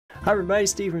Hi everybody,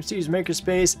 Steve from Steve's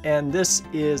Makerspace, and this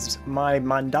is my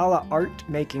Mandala Art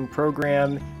Making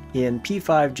program in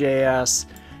p5.js.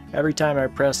 Every time I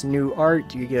press new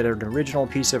art, you get an original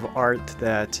piece of art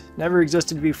that never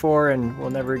existed before and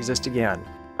will never exist again.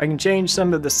 I can change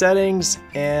some of the settings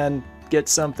and get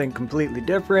something completely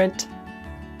different.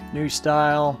 New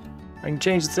style. I can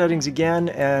change the settings again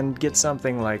and get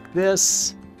something like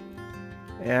this.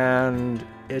 And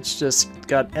it's just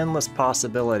got endless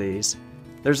possibilities.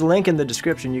 There's a link in the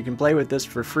description. You can play with this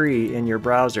for free in your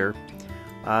browser.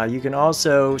 You can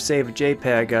also save a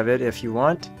JPEG of it if you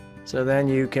want. So then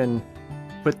you can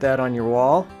put that on your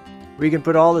wall. We can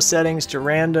put all the settings to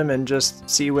random and just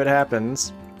see what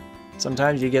happens.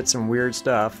 Sometimes you get some weird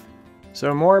stuff.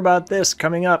 So more about this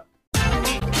coming up.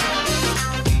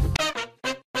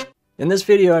 In this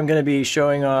video I'm going to be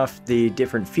showing off the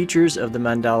different features of the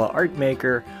Mandala Art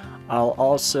Maker. I'll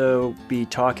also be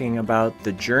talking about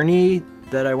the journey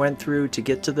that I went through to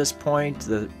get to this point,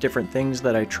 the different things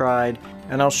that I tried,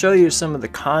 and I'll show you some of the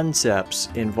concepts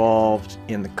involved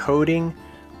in the coding,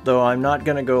 though I'm not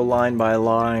going to go line by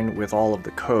line with all of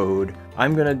the code.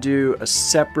 I'm going to do a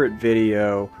separate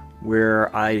video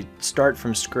where I start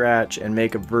from scratch and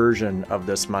make a version of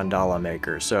this Mandala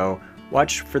Maker, so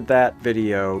watch for that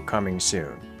video coming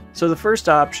soon. So the first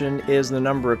option is the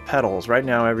number of petals. Right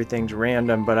now everything's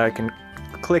random, but I can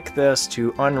click this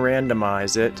to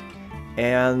unrandomize it.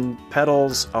 And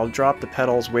petals, I'll drop the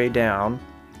petals way down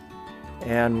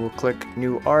and we'll click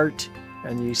new art,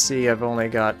 and you see I've only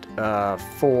got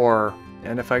 4,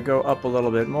 and if I go up a little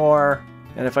bit more,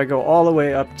 and if I go all the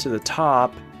way up to the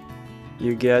top,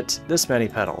 you get this many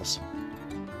petals.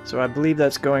 So I believe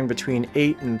that's going between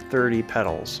 8 and 30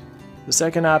 petals. The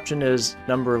second option is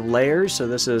number of layers, so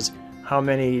this is how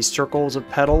many circles of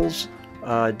petals,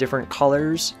 different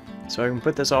colors. So I can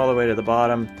put this all the way to the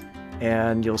bottom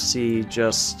and you'll see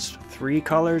just 3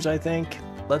 colors, I think.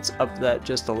 Let's up that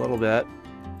just a little bit.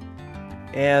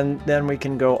 And then we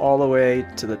can go all the way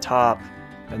to the top,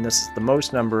 and this is the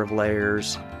most number of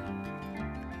layers.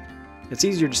 It's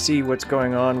easier to see what's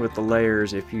going on with the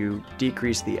layers if you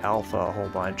decrease the alpha a whole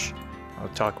bunch. I'll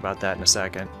talk about that in a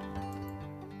second.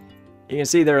 You can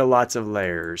see there are lots of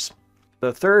layers.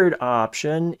 The third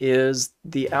option is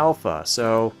the alpha.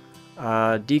 So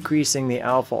decreasing the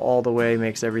alpha all the way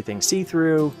makes everything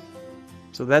see-through,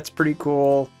 so that's pretty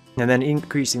cool. And then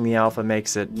increasing the alpha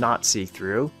makes it not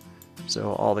see-through,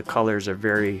 so all the colors are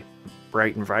very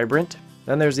bright and vibrant.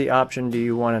 Then there's the option, do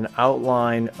you want an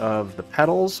outline of the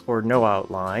petals or no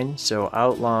outline? So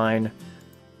outline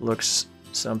looks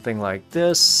something like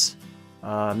this.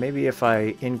 Maybe if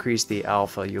I increase the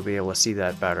alpha you'll be able to see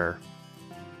that better.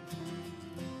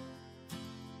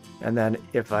 And then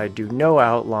if I do no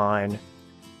outline,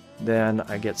 then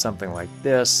I get something like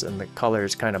this, and the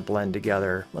colors kind of blend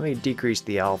together. Let me decrease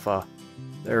the alpha.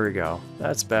 There we go.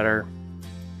 That's better.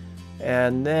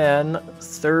 And then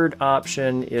third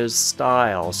option is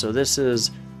style. So this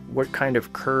is what kind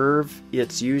of curve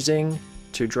it's using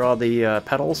to draw the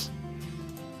petals.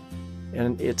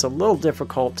 And it's a little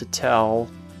difficult to tell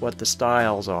what the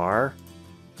styles are,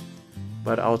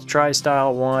 but I'll try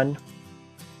style 1.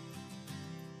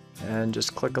 And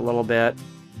just click a little bit.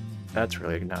 That's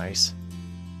really nice.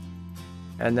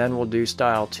 And then we'll do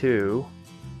style 2.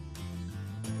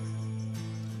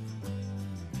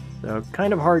 So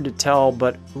kind of hard to tell,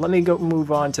 but let me go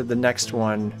move on to the next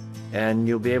one and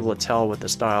you'll be able to tell what the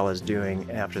style is doing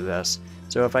after this.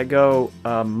 So if I go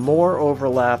more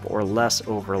overlap or less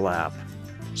overlap.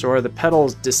 So are the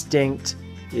petals distinct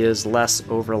is less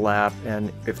overlap,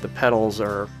 and if the petals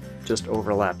are just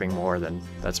overlapping more, then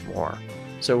that's more.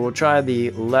 So we'll try the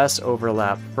less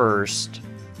overlap first.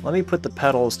 Let me put the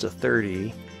petals to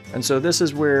 30. And so this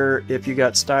is where if you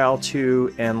got style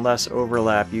 2 and less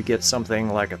overlap, you get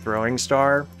something like a throwing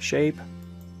star shape.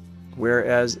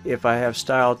 Whereas if I have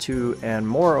style 2 and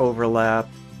more overlap,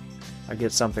 I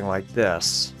get something like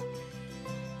this.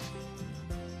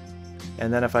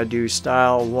 And then if I do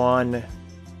style 1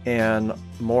 and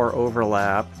more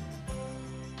overlap,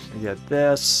 I get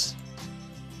this.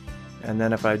 And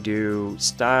then if I do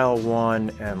style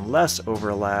 1 and less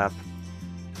overlap,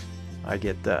 I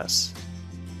get this.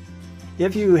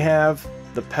 If you have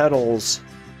the petals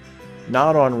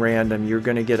not on random, you're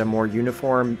going to get a more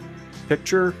uniform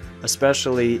picture,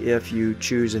 especially if you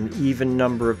choose an even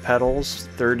number of petals,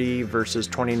 30 versus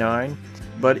 29.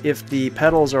 But if the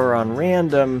petals are on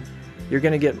random, you're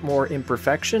going to get more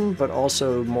imperfection, but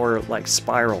also more like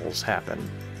spirals happen.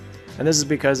 And this is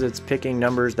because it's picking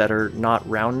numbers that are not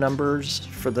round numbers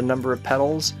for the number of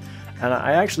petals. And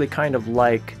I actually kind of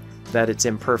like that it's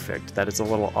imperfect, that it's a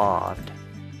little odd.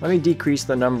 Let me decrease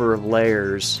the number of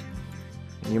layers,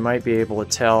 and you might be able to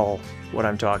tell what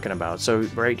I'm talking about. So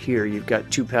right here, you've got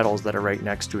two petals that are right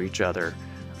next to each other.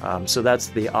 So that's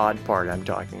the odd part I'm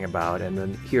talking about. And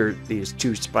then here, these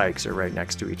two spikes are right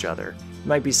next to each other. You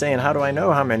might be saying, how do I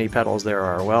know how many petals there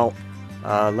are? Well,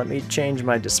 let me change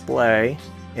my display.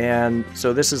 And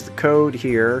so this is the code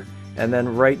here. And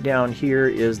then right down here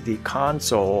is the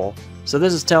console. So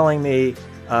this is telling me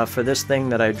for this thing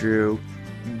that I drew,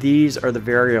 these are the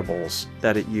variables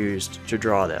that it used to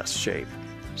draw this shape.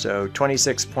 So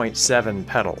 26.7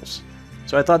 petals.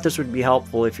 So I thought this would be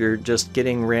helpful if you're just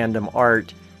getting random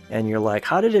art and you're like,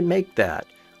 how did it make that?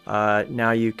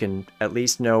 Now you can at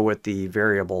least know what the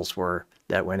variables were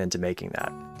that went into making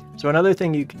that. So another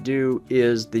thing you could do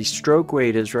is the stroke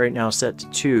weight is right now set to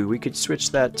 2. We could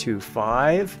switch that to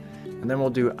 5, and then we'll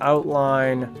do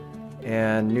outline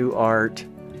and new art,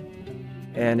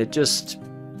 and it just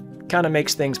kind of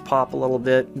makes things pop a little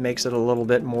bit, makes it a little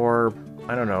bit more,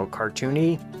 I don't know,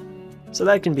 cartoony. So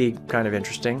that can be kind of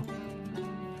interesting.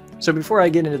 So before I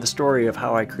get into the story of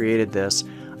how I created this,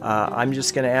 I'm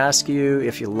just going to ask you,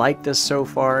 if you like this so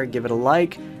far, give it a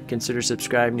like, consider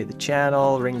subscribing to the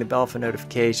channel, ring the bell for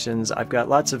notifications. I've got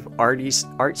lots of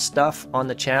art stuff on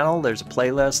the channel. There's a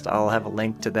playlist. I'll have a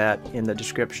link to that in the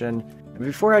description. And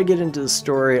before I get into the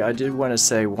story, I did want to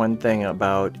say one thing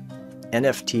about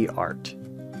NFT art.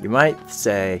 You might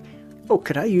say, oh,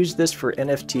 could I use this for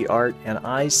NFT art? And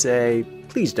I say,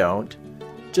 please don't.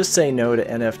 Just say no to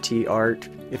NFT art.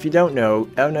 If you don't know,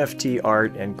 NFT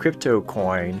art and crypto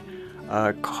coin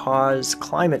cause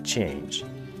climate change,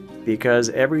 because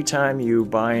every time you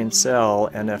buy and sell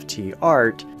NFT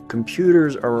art,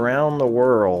 computers around the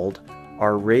world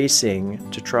are racing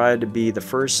to try to be the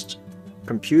first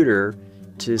computer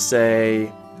to say,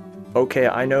 okay,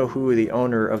 I know who the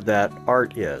owner of that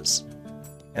art is.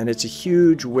 And it's a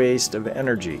huge waste of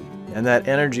energy, and that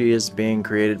energy is being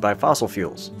created by fossil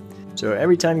fuels. So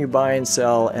every time you buy and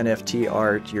sell NFT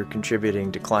art, you're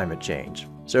contributing to climate change.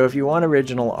 So if you want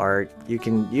original art, you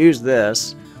can use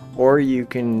this, or you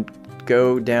can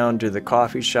go down to the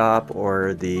coffee shop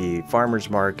or the farmer's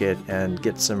market and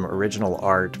get some original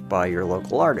art by your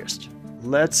local artist.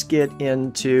 Let's get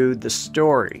into the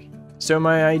story. So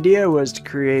my idea was to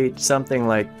create something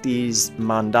like these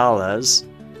mandalas.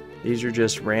 These are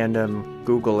just random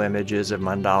Google images of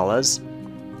mandalas.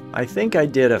 I think I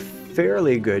did a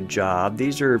fairly good job.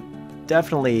 These are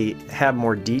definitely have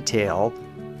more detail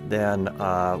than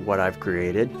what I've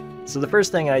created. So the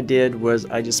first thing I did was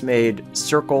I just made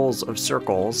circles of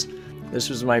circles. This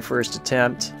was my first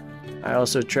attempt. I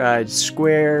also tried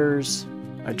squares,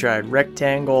 I tried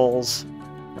rectangles,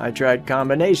 I tried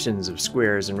combinations of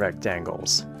squares and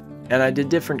rectangles. And I did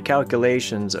different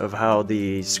calculations of how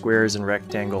the squares and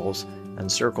rectangles and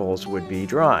circles would be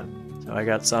drawn. So I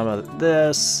got some of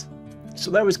this. So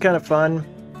that was kind of fun,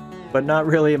 but not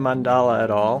really a mandala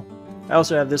at all. I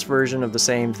also have this version of the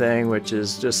same thing, which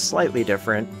is just slightly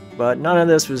different, but none of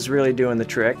this was really doing the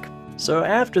trick. So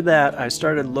after that, I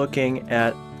started looking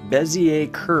at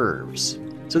Bezier curves.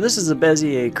 So this is a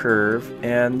Bezier curve,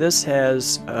 and this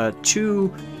has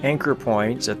 2 anchor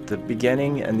points at the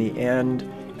beginning and the end,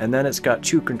 and then it's got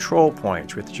 2 control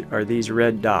points, which are these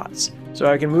red dots.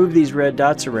 So I can move these red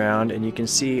dots around, and you can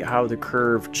see how the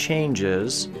curve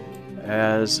changes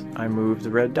as I move the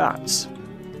red dots,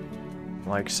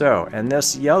 like so. And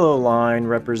this yellow line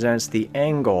represents the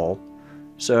angle.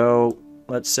 So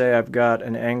let's say I've got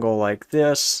an angle like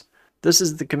this. This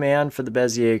is the command for the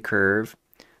Bezier curve.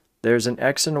 There's an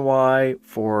X and Y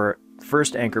for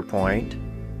first anchor point,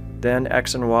 then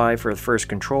X and Y for the first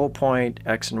control point,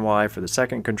 X and Y for the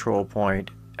second control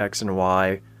point, X and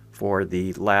Y for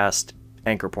the last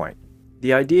anchor point.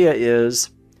 The idea is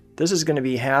this is going to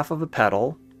be half of a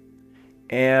petal,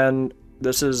 and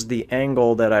this is the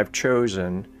angle that I've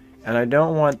chosen, and I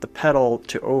don't want the petal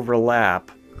to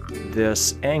overlap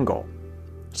this angle.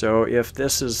 So if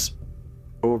this is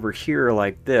over here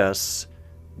like this,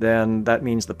 then that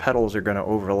means the petals are going to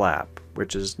overlap,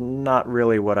 which is not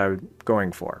really what I'm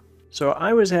going for. So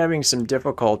I was having some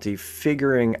difficulty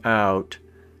figuring out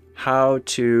how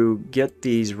to get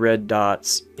these red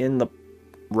dots in the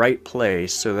right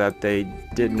place so that they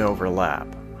didn't overlap.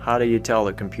 How do you tell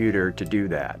the computer to do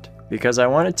that? Because I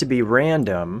want it to be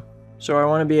random, so I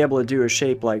want to be able to do a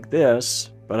shape like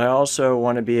this, but I also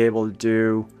want to be able to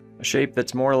do a shape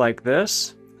that's more like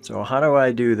this. So how do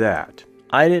I do that?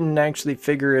 I didn't actually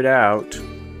figure it out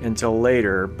until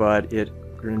later, but it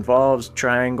involves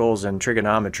triangles and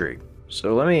trigonometry.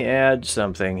 So let me add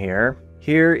something here.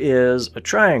 Here is a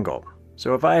triangle.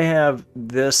 So if I have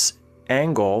this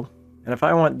angle, and if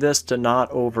I want this to not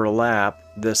overlap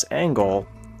this angle,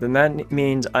 then that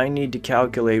means I need to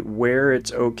calculate where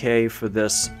it's okay for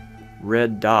this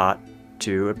red dot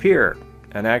to appear.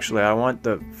 And actually I want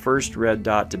the first red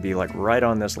dot to be like right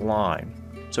on this line.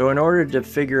 So in order to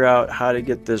figure out how to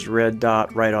get this red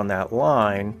dot right on that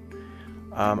line,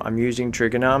 I'm using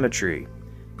trigonometry.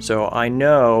 So I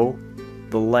know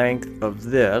the length of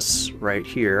this right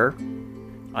here.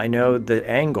 I know the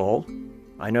angle.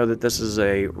 I know that this is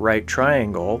a right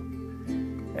triangle.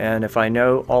 And if I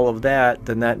know all of that,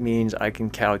 then that means I can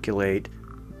calculate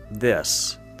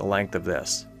this, the length of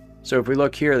this. So if we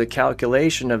look here, the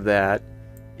calculation of that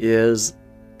is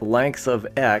the length of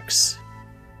x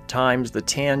times the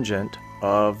tangent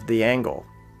of the angle.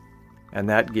 And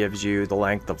that gives you the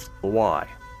length of the y.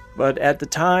 But at the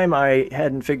time I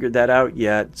hadn't figured that out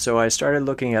yet, so I started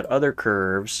looking at other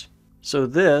curves. So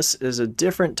this is a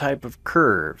different type of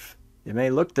curve. It may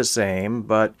look the same,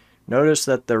 but notice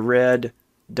that the red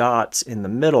dots in the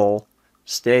middle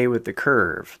stay with the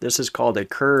curve. This is called a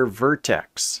curve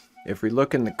vertex. If we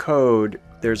look in the code,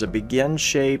 there's a begin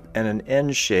shape and an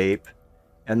end shape,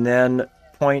 and then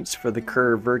points for the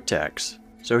curve vertex.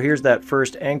 So here's that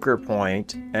first anchor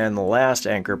point and the last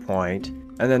anchor point,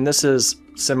 and then this is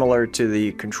similar to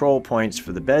the control points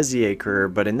for the Bezier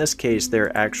curve, but in this case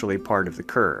they're actually part of the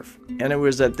curve. And it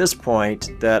was at this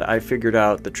point that I figured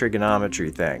out the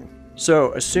trigonometry thing.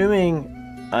 So assuming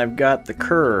I've got the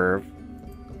curve,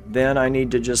 then I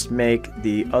need to just make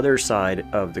the other side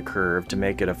of the curve to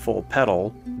make it a full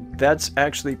petal. That's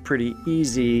actually pretty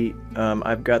easy.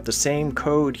 I've got the same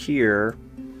code here.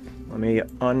 Let me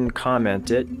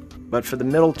uncomment it. But for the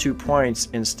middle 2 points,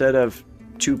 instead of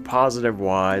 2 positive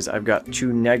y's, I've got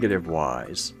 2 negative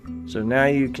y's. So now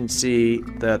you can see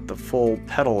that the full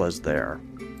petal is there.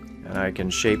 And I can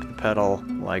shape the petal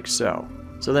like so.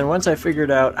 So then once I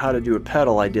figured out how to do a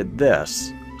petal, I did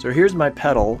this. So here's my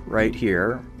petal right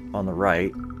here on the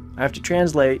right. I have to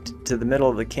translate to the middle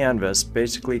of the canvas,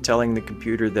 basically telling the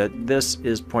computer that this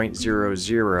is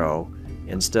 0.00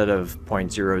 instead of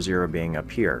 0.00 being up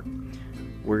here.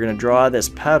 We're going to draw this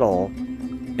petal,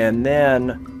 and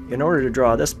then in order to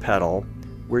draw this petal,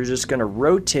 we're just going to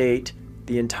rotate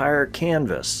the entire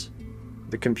canvas.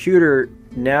 The computer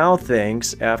now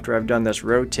thinks, after I've done this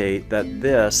rotate, that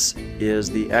this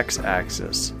is the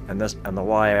x-axis and the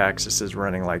y-axis is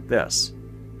running like this.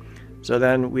 So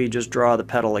then we just draw the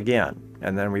petal again,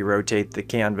 and then we rotate the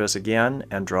canvas again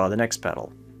and draw the next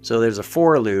petal. So there's a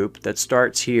for loop that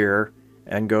starts here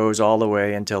and goes all the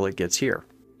way until it gets here.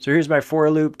 So here's my for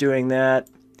loop doing that.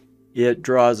 It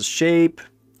draws a shape,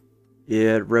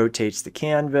 it rotates the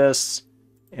canvas,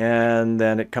 and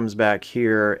then it comes back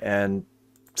here and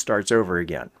starts over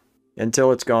again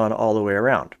until it's gone all the way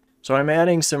around. So I'm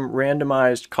adding some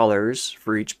randomized colors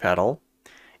for each petal,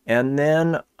 and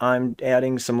then I'm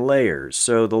adding some layers.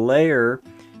 So the layer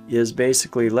is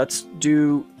basically, let's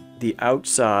do the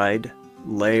outside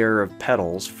layer of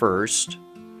petals first,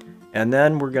 and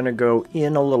then we're going to go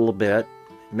in a little bit,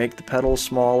 make the petals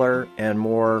smaller and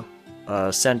more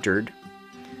centered,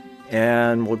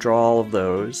 and we'll draw all of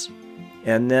those,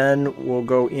 and then we'll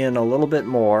go in a little bit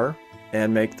more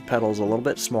and make the petals a little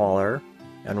bit smaller,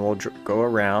 and we'll go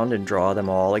around and draw them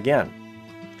all again.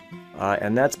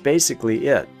 And that's basically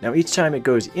it. Now each time it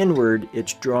goes inward,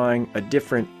 it's drawing a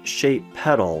different shape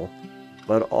petal,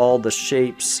 but all the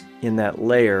shapes in that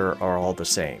layer are all the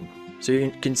same. So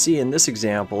you can see in this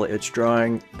example, it's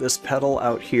drawing this petal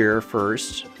out here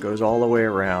first, goes all the way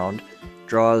around,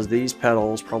 draws these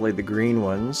petals, probably the green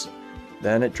ones,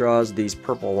 then it draws these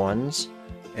purple ones,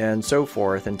 and so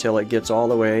forth until it gets all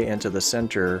the way into the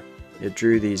center. It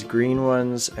drew these green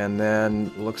ones, and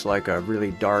then looks like a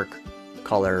really dark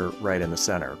color right in the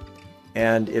center.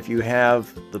 And if you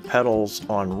have the petals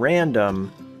on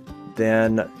random,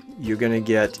 then you're going to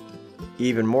get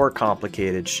even more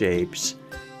complicated shapes.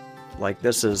 Like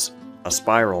this is a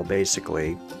spiral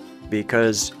basically,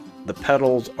 because the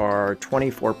petals are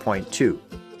 24.2.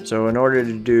 So in order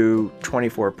to do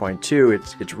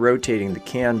 24.2, it's rotating the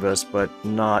canvas, but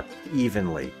not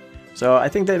evenly. So I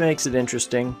think that makes it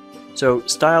interesting. So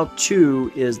style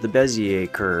 2 is the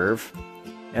Bezier curve,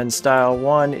 and style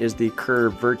 1 is the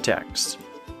curve vertex.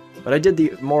 But I did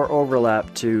the more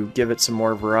overlap to give it some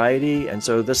more variety, and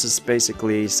so this is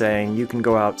basically saying you can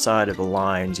go outside of the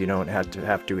lines. You don't have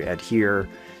to adhere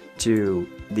to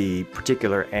the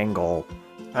particular angle.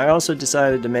 I also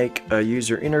decided to make a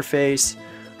user interface.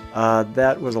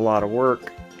 That was a lot of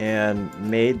work and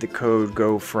made the code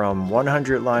go from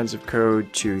 100 lines of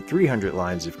code to 300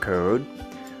 lines of code.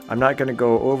 I'm not going to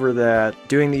go over that.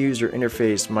 Doing the user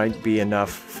interface might be enough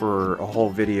for a whole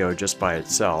video just by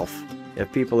itself.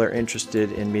 If people are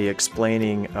interested in me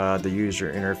explaining the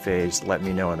user interface, let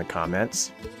me know in the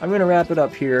comments. I'm going to wrap it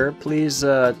up here. Please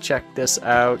check this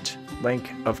out.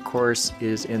 Link, of course,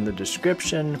 is in the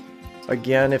description.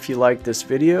 Again, if you like this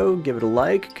video, give it a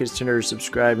like, consider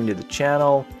subscribing to the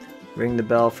channel, ring the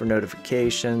bell for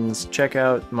notifications, check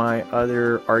out my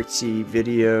other artsy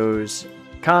videos.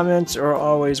 Comments are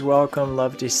always welcome,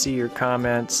 love to see your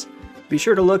comments. Be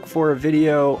sure to look for a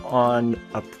video on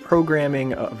a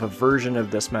programming of a version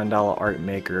of this Mandala Art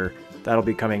Maker. That'll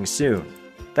be coming soon.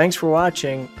 Thanks for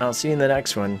watching. I'll see you in the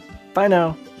next one. Bye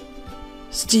now.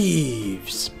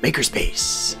 Steve's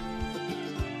Makerspace.